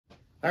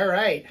All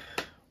right,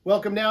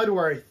 welcome now to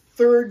our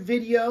third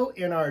video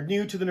in our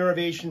New to the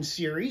Neurovation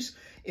series.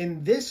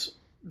 In this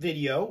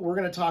video, we're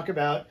going to talk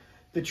about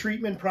the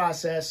treatment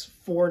process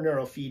for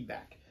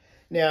neurofeedback.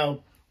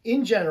 Now,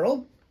 in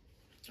general,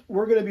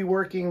 we're going to be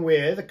working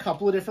with a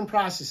couple of different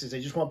processes.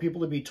 I just want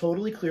people to be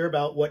totally clear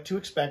about what to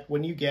expect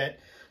when you get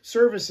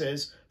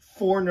services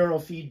for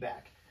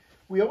neurofeedback.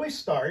 We always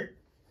start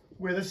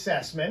with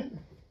assessment.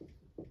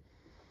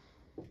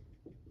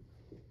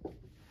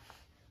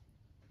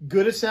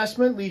 Good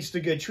assessment leads to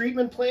good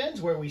treatment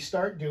plans, where we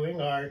start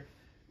doing our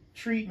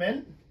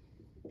treatment.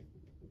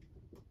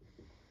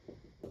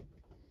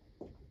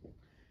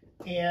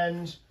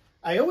 And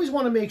I always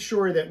want to make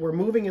sure that we're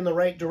moving in the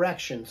right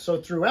direction.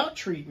 So throughout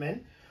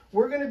treatment,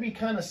 we're going to be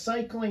kind of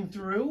cycling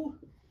through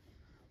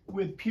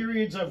with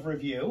periods of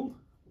review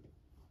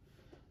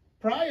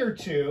prior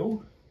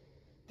to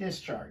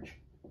discharge.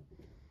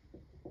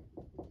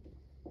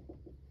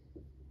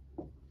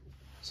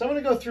 So I'm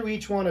going to go through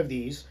each one of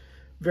these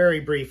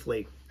very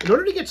briefly. In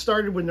order to get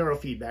started with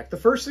neurofeedback, the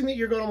first thing that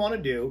you're going to want to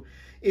do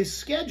is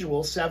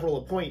schedule several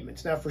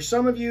appointments. Now, for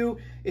some of you,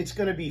 it's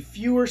going to be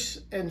fewer,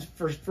 and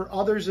for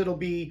others, it'll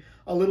be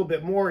a little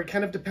bit more. It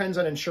kind of depends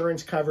on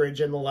insurance coverage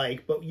and the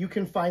like, but you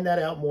can find that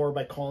out more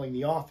by calling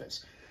the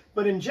office.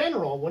 But in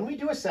general, when we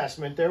do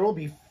assessment, there will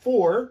be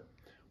 4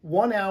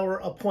 one-hour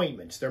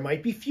appointments. There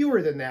might be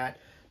fewer than that,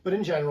 but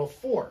in general,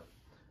 4.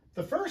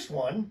 The first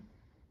one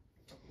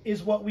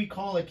is what we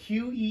call a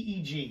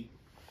QEEG.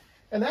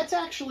 And that's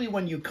actually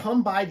when you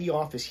come by the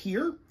office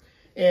here,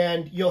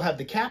 and you'll have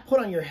the cap put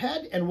on your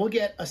head, and we'll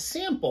get a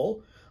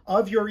sample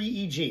of your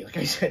EEG. Like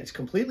I said, it's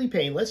completely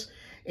painless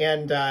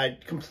and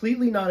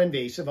completely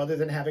non-invasive, other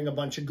than having a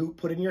bunch of goop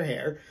put in your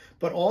hair.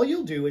 But all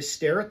you'll do is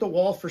stare at the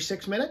wall for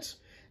 6 minutes,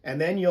 and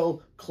then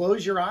you'll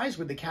close your eyes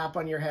with the cap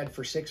on your head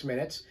for 6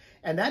 minutes,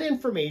 and that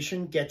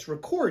information gets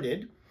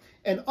recorded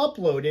and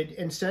uploaded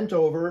and sent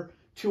over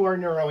to our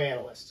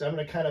neuroanalysts. So I'm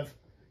going to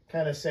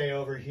kind of say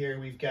over here,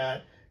 we've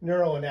got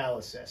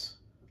neuroanalysis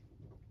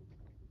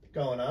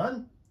going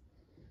on.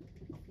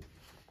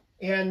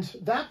 And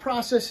that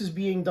process is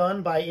being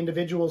done by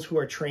individuals who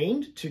are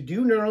trained to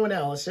do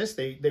neuroanalysis.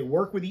 They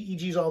work with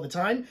EEGs all the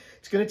time.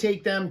 It's going to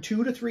take them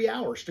 2 to 3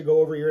 hours to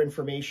go over your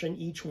information,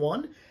 each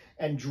one,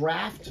 and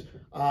draft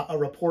a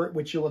report,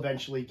 which you'll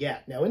eventually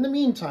get. Now, in the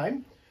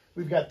meantime,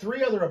 we've got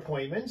 3 other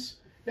appointments.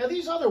 Now,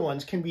 these other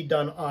ones can be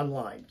done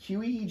online.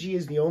 QEEG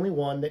is the only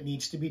one that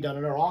needs to be done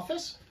in our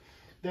office.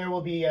 There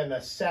will be an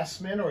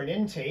assessment or an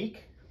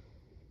intake.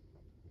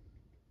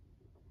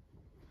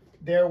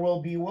 There will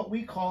be what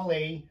we call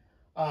a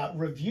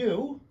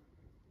review,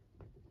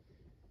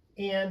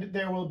 and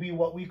there will be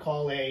what we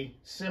call a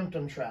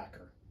symptom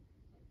tracker.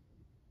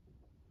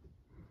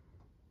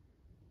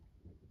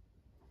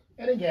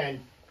 And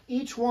again,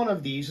 each one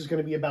of these is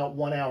going to be about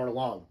 1 hour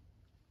long.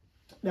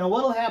 Now,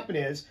 what will happen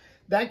is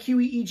that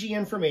QEEG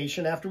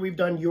information, after we've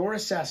done your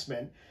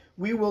assessment,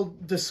 we will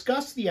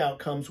discuss the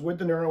outcomes with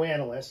the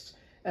neuroanalysts,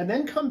 and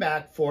then come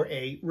back for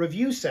a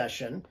review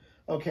session,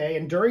 okay?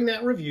 And during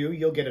that review,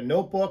 you'll get a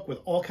notebook with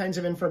all kinds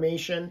of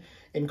information,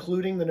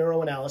 including the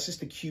neuroanalysis,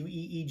 the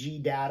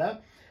QEEG data,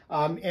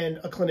 and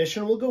a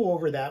clinician will go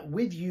over that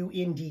with you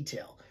in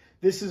detail.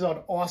 This is an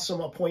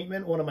awesome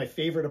appointment, one of my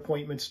favorite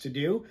appointments to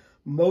do.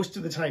 Most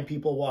of the time,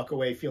 people walk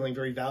away feeling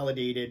very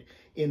validated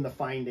in the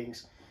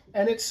findings.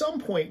 And at some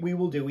point, we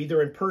will do,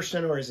 either in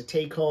person or as a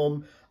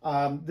take-home,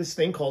 this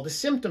thing called a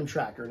symptom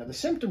tracker. Now, the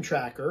symptom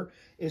tracker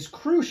is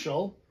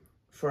crucial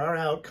for our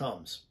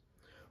outcomes.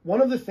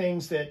 One of the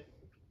things that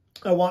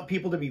I want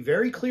people to be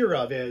very clear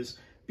of is,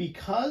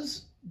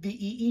 because the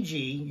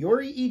EEG, your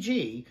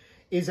EEG,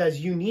 is as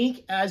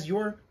unique as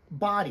your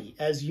body,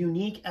 as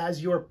unique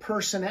as your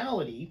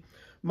personality,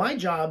 my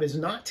job is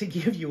not to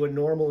give you a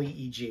normal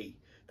EEG.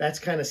 That's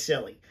kind of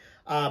silly.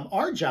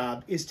 Our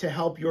job is to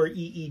help your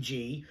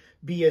EEG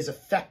be as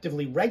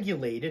effectively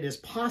regulated as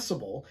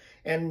possible.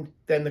 And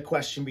then the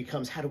question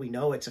becomes, how do we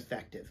know it's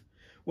effective?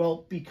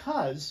 Well,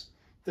 because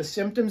the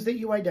symptoms that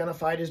you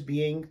identified as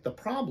being the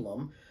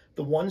problem,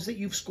 the ones that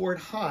you've scored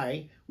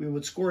high, we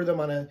would score them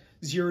on a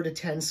 0 to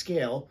 10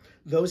 scale,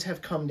 those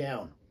have come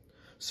down.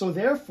 So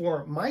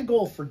therefore, my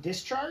goal for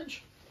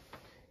discharge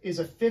is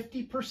a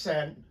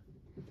 50%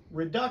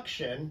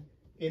 reduction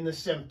in the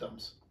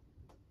symptoms,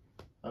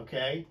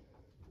 okay?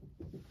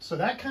 So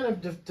that kind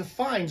of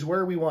defines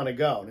where we want to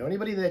go. Now,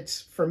 anybody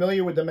that's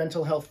familiar with the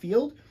mental health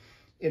field,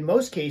 in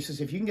most cases,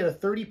 if you can get a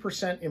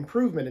 30%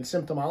 improvement in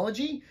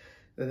symptomology,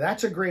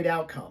 that's a great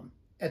outcome.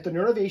 At the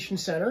Neurovation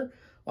Center,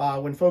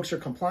 when folks are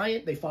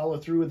compliant, they follow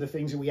through with the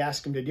things that we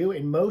ask them to do.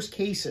 In most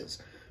cases,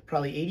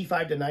 probably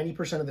 85 to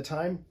 90% of the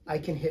time, I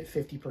can hit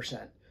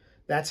 50%.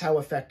 That's how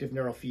effective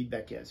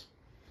neurofeedback is.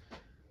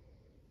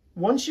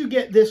 Once you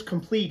get this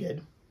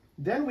completed,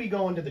 then we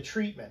go into the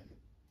treatment.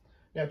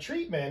 Now,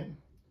 treatment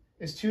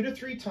is 2 to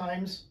 3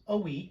 times a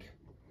week,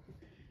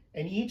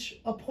 and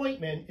each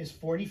appointment is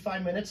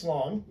 45 minutes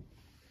long.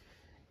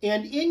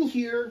 And in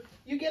here,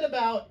 you get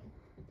about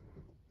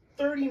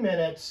 30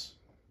 minutes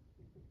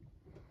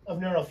of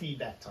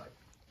neurofeedback time.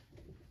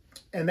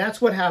 And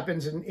that's what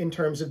happens in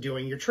terms of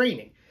doing your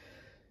training.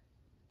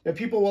 Now,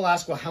 people will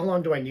ask, well, how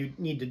long do I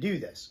need to do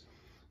this?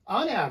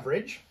 On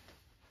average,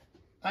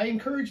 I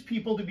encourage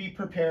people to be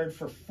prepared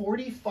for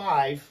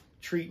 45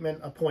 treatment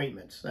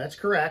appointments. That's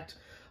correct.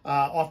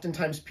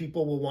 Oftentimes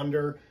people will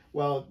wonder,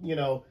 well,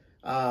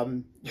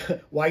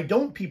 why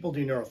don't people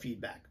do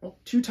neurofeedback? Well,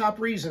 two top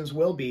reasons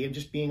will be, and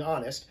just being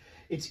honest,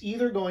 it's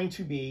either going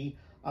to be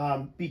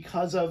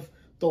because of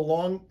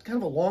the kind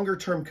of a longer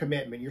term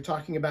commitment. You're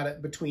talking about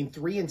it between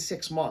 3 and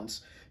 6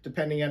 months,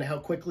 depending on how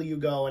quickly you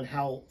go and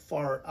how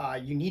far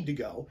you need to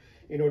go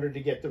in order to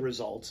get the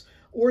results,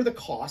 or the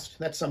cost.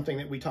 That's something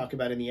that we talk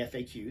about in the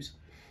FAQs.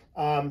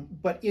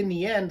 But in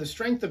the end, the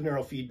strength of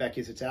neurofeedback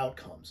is its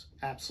outcomes,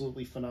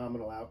 absolutely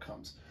phenomenal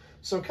outcomes.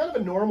 So kind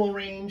of a normal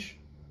range,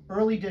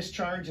 early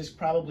discharge is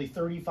probably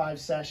 35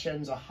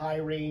 sessions, a high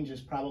range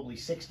is probably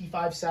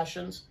 65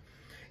 sessions,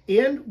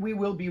 and we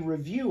will be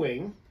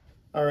reviewing,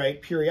 all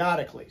right,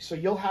 periodically. So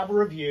you'll have a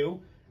review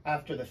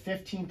after the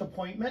 15th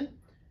appointment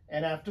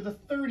and after the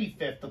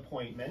 35th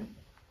appointment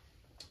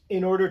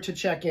in order to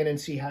check in and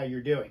see how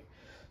you're doing.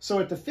 So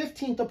at the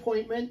 15th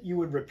appointment, you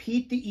would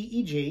repeat the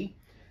EEG,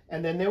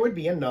 and then there would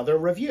be another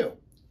review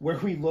where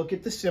we look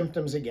at the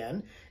symptoms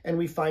again and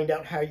we find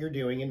out how you're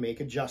doing and make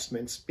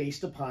adjustments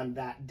based upon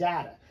that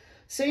data.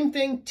 Same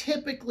thing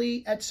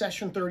typically at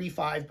session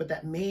 35, but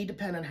that may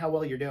depend on how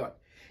well you're doing.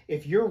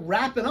 If you're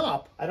wrapping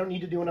up, I don't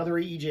need to do another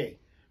EEG.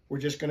 We're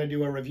just going to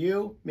do a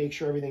review, make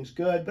sure everything's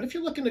good. But if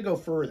you're looking to go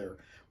further,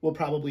 we'll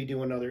probably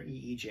do another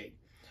EEG.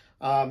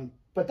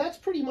 But that's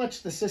pretty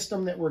much the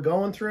system that we're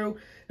going through.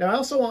 Now, I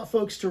also want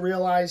folks to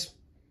realize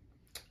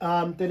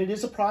that it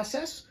is a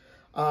process.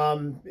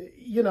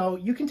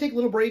 You can take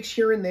little breaks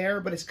here and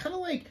there, but it's kind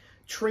of like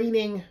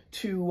training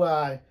to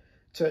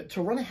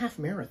run a half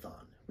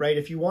marathon, right?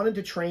 If you wanted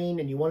to train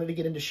and you wanted to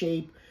get into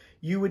shape,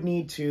 you would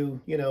need to,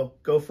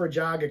 go for a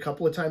jog a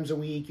couple of times a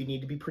week. You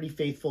need to be pretty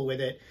faithful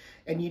with it,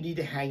 and you need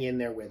to hang in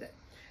there with it.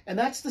 And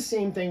that's the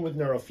same thing with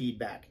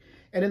neurofeedback.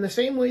 And in the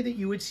same way that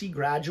you would see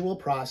gradual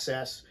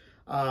process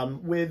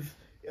with,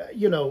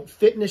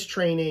 fitness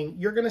training,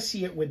 you're going to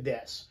see it with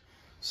this.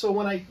 So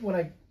when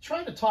I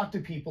try to talk to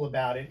people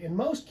about it, in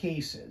most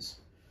cases,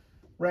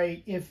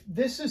 right, if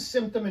this is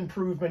symptom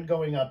improvement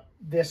going up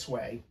this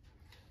way,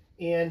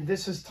 and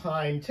this is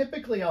time,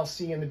 typically I'll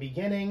see in the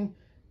beginning,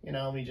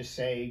 let me just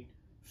say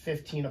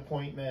 15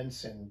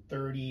 appointments and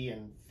 30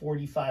 and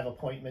 45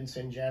 appointments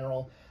in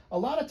general. A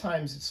lot of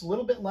times it's a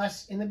little bit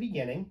less in the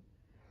beginning,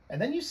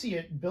 and then you see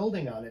it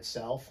building on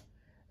itself.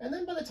 And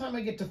then by the time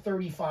I get to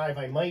 35,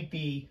 I might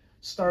be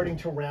starting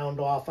to round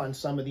off on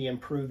some of the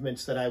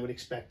improvements that I would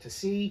expect to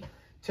see.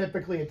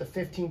 Typically at the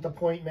 15th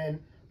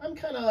appointment, I'm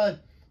kind of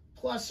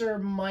plus or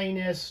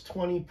minus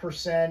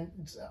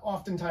 20%,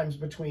 oftentimes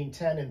between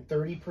 10 and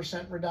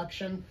 30%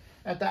 reduction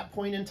at that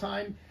point in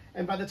time.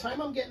 And by the time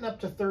I'm getting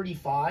up to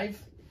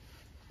 35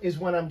 is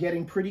when I'm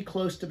getting pretty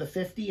close to the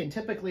 50. And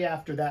typically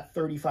after that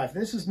 35,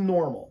 and this is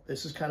normal.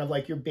 This is kind of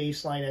like your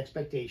baseline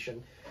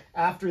expectation.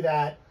 After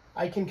that,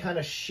 I can kind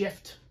of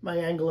shift my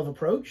angle of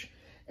approach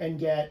and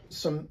get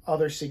some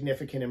other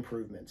significant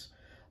improvements.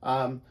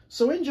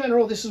 So in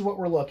general, this is what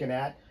we're looking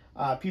at.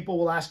 People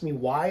will ask me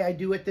why I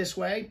do it this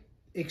way.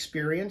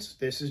 Experience.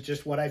 This is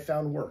just what I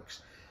found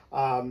works.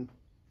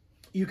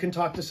 You can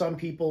talk to some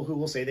people who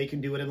will say they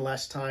can do it in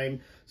less time.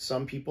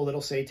 Some people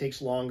that'll say it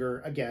takes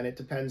longer. Again, it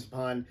depends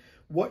upon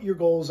what your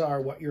goals are,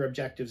 what your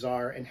objectives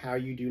are, and how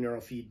you do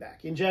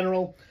neurofeedback. In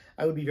general,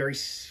 I would be very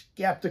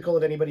skeptical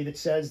of anybody that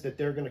says that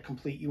they're going to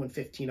complete you in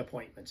 15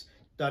 appointments.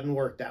 Doesn't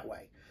work that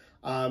way.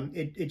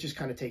 It just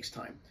kind of takes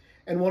time.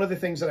 And one of the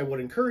things that I would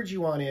encourage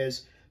you on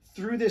is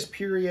through this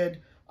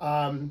period,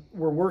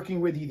 we're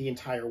working with you the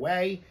entire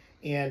way,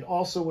 and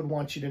also would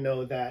want you to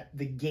know that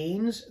the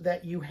gains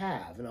that you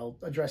have, and I'll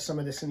address some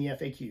of this in the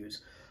FAQs,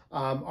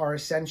 are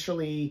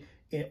essentially,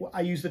 I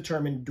use the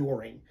term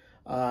enduring.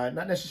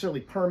 Not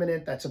necessarily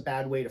permanent, that's a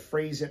bad way to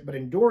phrase it, but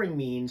enduring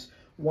means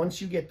once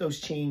you get those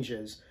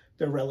changes,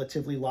 they're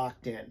relatively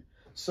locked in.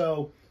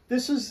 So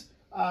this is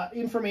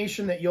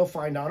information that you'll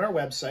find on our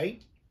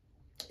website.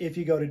 If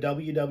you go to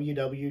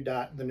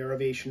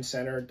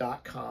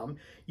www.theneurovationcenter.com,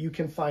 you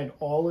can find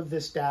all of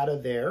this data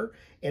there,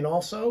 and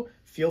also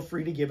feel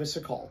free to give us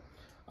a call.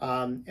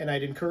 And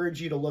I'd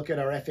encourage you to look at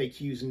our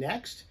FAQs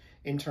next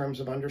in terms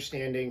of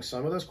understanding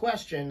some of those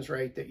questions,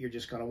 right, that you're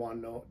just going to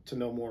want to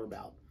know more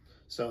about.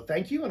 So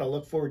thank you, and I'll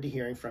look forward to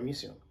hearing from you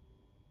soon.